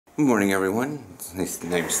Good morning, everyone. My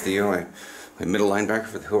name's Theo. I'm a middle linebacker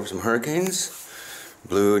for the Hilversum Hurricanes.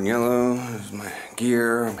 Blue and yellow is my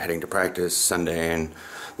gear. I'm heading to practice Sunday, and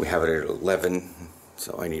we have it at 11,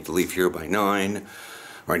 so I need to leave here by 9,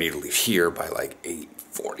 or I need to leave here by like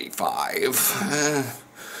 8:45,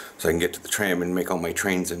 so I can get to the tram and make all my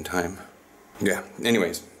trains in time. Yeah,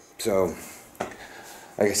 anyways, so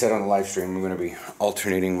like I said on the live stream, I'm going to be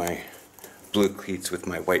alternating my blue cleats with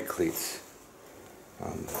my white cleats.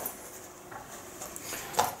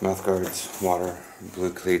 Mouth guards, water,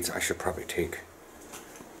 blue cleats. I should probably take...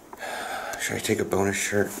 Should I take a bonus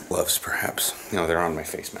shirt? Gloves, perhaps. No, they're on my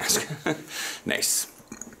face mask. Nice.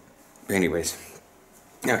 Anyways.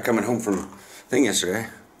 Yeah, coming home from thing yesterday.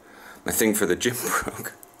 My thing for the gym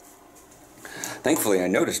broke. Thankfully, I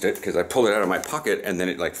noticed it because I pulled it out of my pocket and then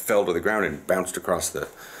it like fell to the ground and bounced across the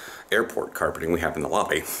airport carpeting we have in the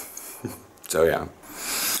lobby. So yeah.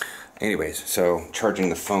 Anyways, so charging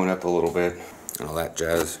the phone up a little bit and all that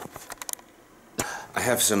jazz. I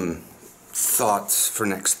have some thoughts for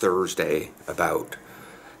next Thursday about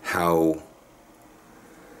how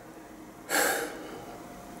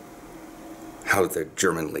the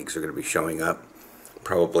German leagues are going to be showing up.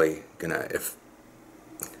 Probably gonna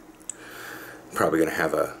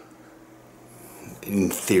have a, in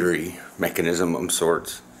theory, mechanism of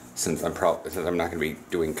sorts, since I'm not going to be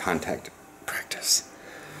doing contact practice.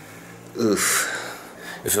 Oof.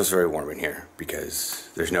 It feels very warm in here because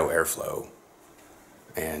there's no airflow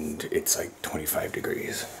and it's like 25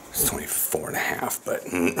 degrees. It's 24 and a half, but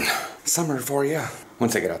summer for you.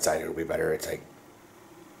 Once I get outside, it'll be better. It's like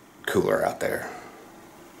cooler out there.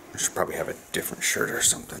 I should probably have a different shirt or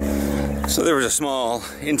something. So there was a small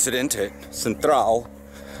incident at Central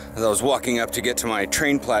as I was walking up to get to my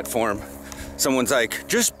train platform. Someone's like,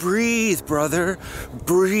 "Just breathe, brother,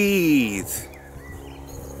 breathe."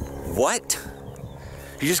 What?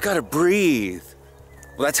 You just gotta breathe.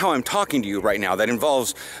 Well, that's how I'm talking to you right now. That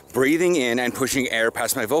involves breathing in and pushing air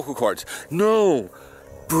past my vocal cords. No,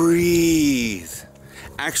 breathe.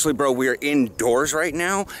 Actually, bro, we are indoors right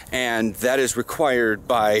now, and that is required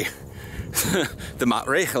by the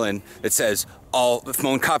Maatregelen that says all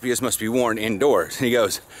Mondkapjes must be worn indoors. And he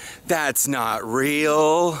goes, "That's not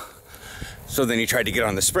real." So then he tried to get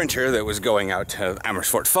on the Sprinter that was going out to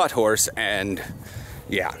Amersfoort Vathorst, and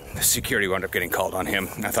yeah, the security wound up getting called on him.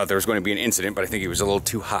 I thought there was going to be an incident, but I think he was a little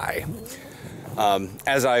too high.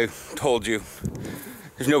 As I told you,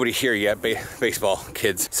 there's nobody here yet, baseball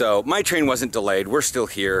kids. So my train wasn't delayed. We're still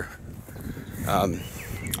here,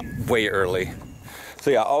 way early.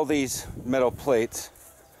 So yeah, all these metal plates,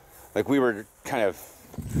 like we were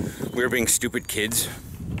being stupid kids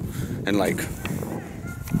and like,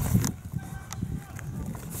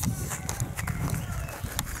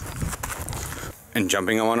 and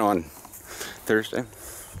jumping on Thursday.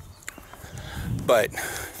 But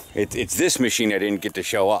it's this machine I didn't get to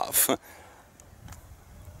show off.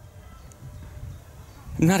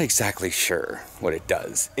 I'm not exactly sure what it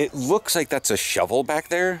does. It looks like that's a shovel back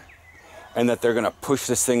there, and that they're gonna push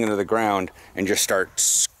this thing into the ground and just start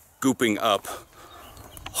scooping up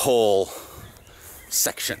whole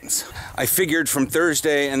sections. I figured from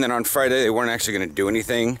Thursday and then on Friday they weren't actually gonna do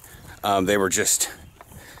anything. They were just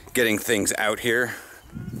getting things out here.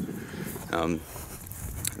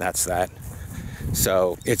 That's that.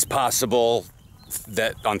 So it's possible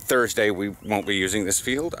that on Thursday we won't be using this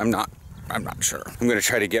field. I'm not sure. I'm gonna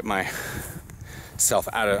try to get myself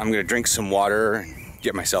I'm gonna drink some water and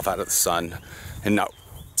get myself out of the sun and not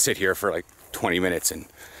sit here for like 20 minutes and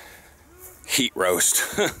heat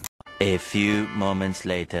roast. A few moments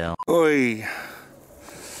later. Oi.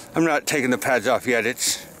 I'm not taking the pads off yet.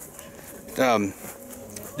 It's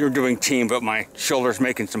you're doing team, but my shoulder's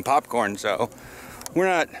making some popcorn, so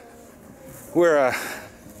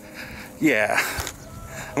yeah.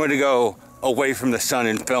 I'm going to go away from the sun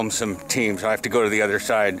and film some team, so I have to go to the other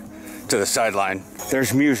side, to the sideline.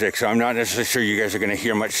 There's music, so I'm not necessarily sure you guys are going to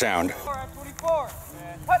hear much sound. 24.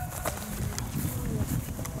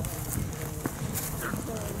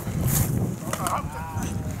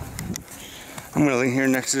 I'm going to lay here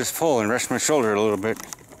next to this pole and rest my shoulder a little bit.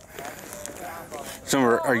 Some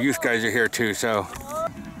of our youth guys are here too, so.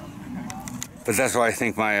 But that's why I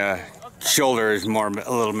think my shoulder is a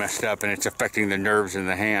little messed up, and it's affecting the nerves in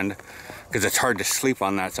the hand, because it's hard to sleep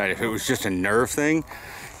on that side. If it was just a nerve thing,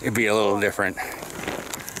 it'd be a little different.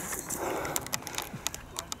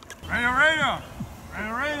 Radio.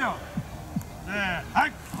 Yeah.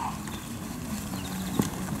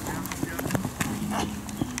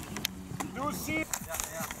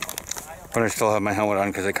 But I still have my helmet on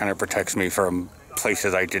because it kind of protects me from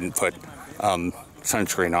places I didn't put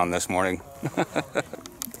sunscreen on this morning.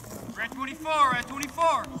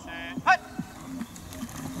 24. Hut.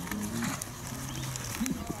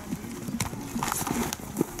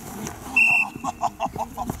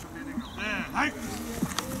 Hike.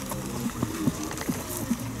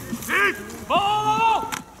 Deep.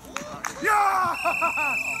 Ball. Yeah.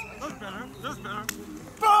 That's better. That's better.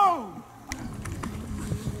 Boom.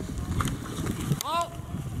 Ball.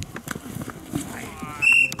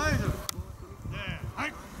 Yeah.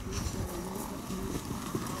 Hike.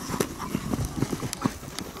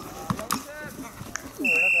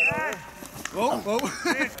 Whoa, whoa.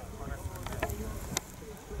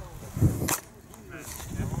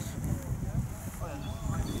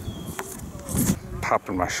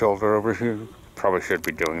 Popping my shoulder over here. Probably should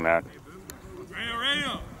be doing that.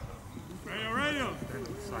 Radio.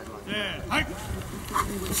 Yeah. Hike.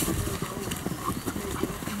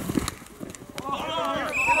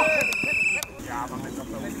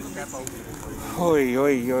 Oi,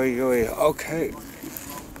 oi, oi, oi. Okay.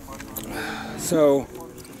 So,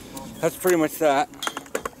 that's pretty much that.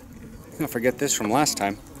 I'll forget this from last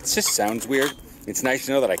time. It just sounds weird. It's nice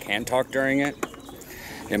to know that I can talk during it.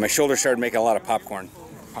 And my shoulder started making a lot of popcorn.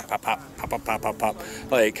 Pop, pop, pop, pop, pop, pop, pop, pop.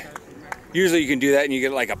 Like, usually you can do that and you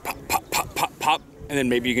get like a pop, pop, pop, pop, pop. And then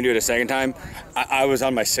maybe you can do it a second time. I was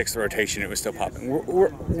on my 6th rotation. It was still popping.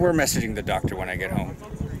 We're messaging the doctor when I get home.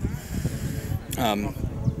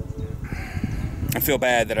 I feel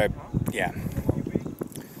bad that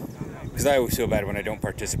because I always feel bad when I don't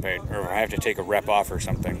participate or I have to take a rep off or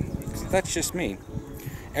something. That's just me.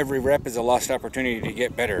 Every rep is a lost opportunity to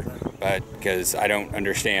get better, but because I don't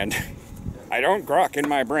understand, I don't grok in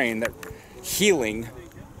my brain that healing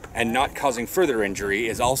and not causing further injury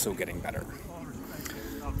is also getting better.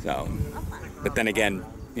 So, but then again,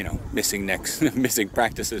 you know, missing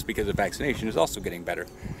practices because of vaccination is also getting better.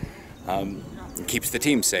 It keeps the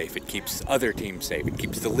team safe. It keeps other teams safe. It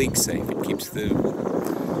keeps the league safe. It keeps the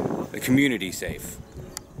community safe.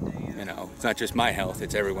 You know, it's not just my health,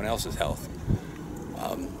 it's everyone else's health.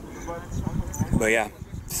 But yeah,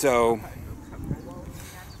 so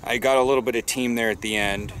I got a little bit of team there at the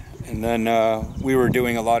end, and then we were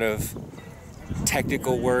doing a lot of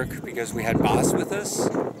technical work because we had Boss with us.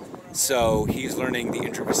 So he's learning the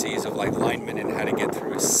intricacies of like linemen and how to get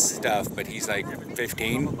through his stuff, but he's like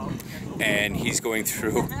 15 and he's going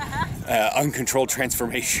through uncontrolled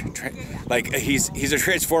transformation. Like he's a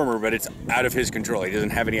transformer, but it's out of his control. He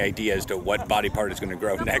doesn't have any idea as to what body part is going to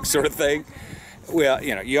grow next, sort of thing. Well,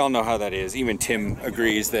 you know, you all know how that is. Even Tim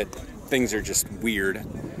agrees that things are just weird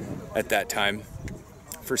at that time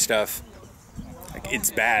for stuff. Like it's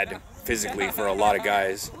bad physically for a lot of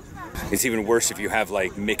guys. It's even worse if you have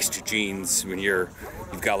like mixed genes when you've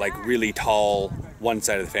got like really tall one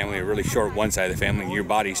side of the family or really short one side of the family and your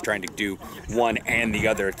body's trying to do one and the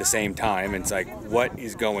other at the same time. And it's like, what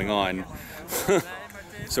is going on?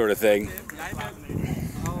 Sort of thing.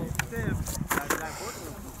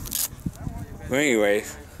 But anyway,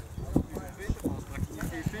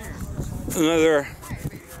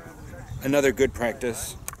 another good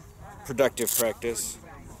practice, productive practice.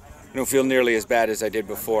 I don't feel nearly as bad as I did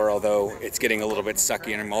before, although it's getting a little bit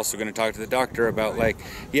sucky, and I'm also going to talk to the doctor about like,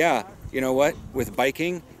 yeah, you know what, with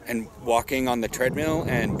biking and walking on the treadmill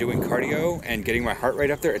and doing cardio and getting my heart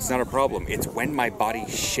rate up there, it's not a problem. It's when my body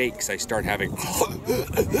shakes I start having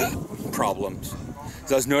problems.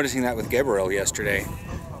 So I was noticing that with Gabriel yesterday.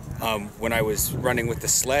 When I was running with the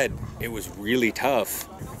sled, it was really tough.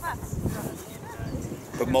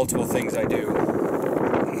 But multiple things I do,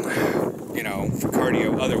 you know, for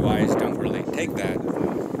cardio otherwise don't really take that.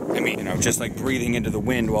 I mean, you know, just like breathing into the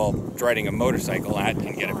wind while riding a motorcycle, that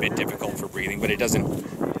can get a bit difficult for breathing, but it doesn't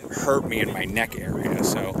hurt me in my neck area.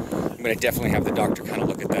 So I'm going to definitely have the doctor kind of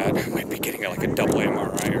look at that. I might be getting like a double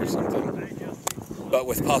MRI or something. But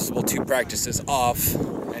with possible 2 practices off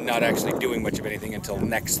and not actually doing much of anything until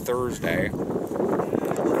next Thursday,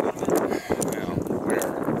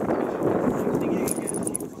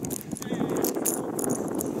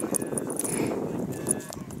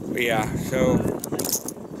 but yeah, so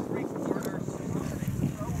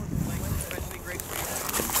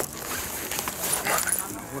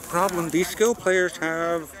the problem these skill players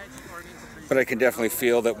have, but I can definitely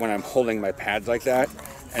feel that when I'm holding my pads like that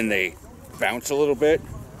and they bounce a little bit,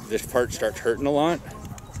 this part starts hurting a lot.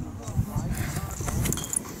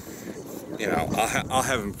 You know, I'll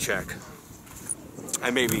have him check. I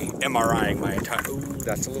may be MRIing my entire. Ooh,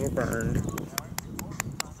 that's a little burned.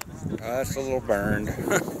 That's a little burned.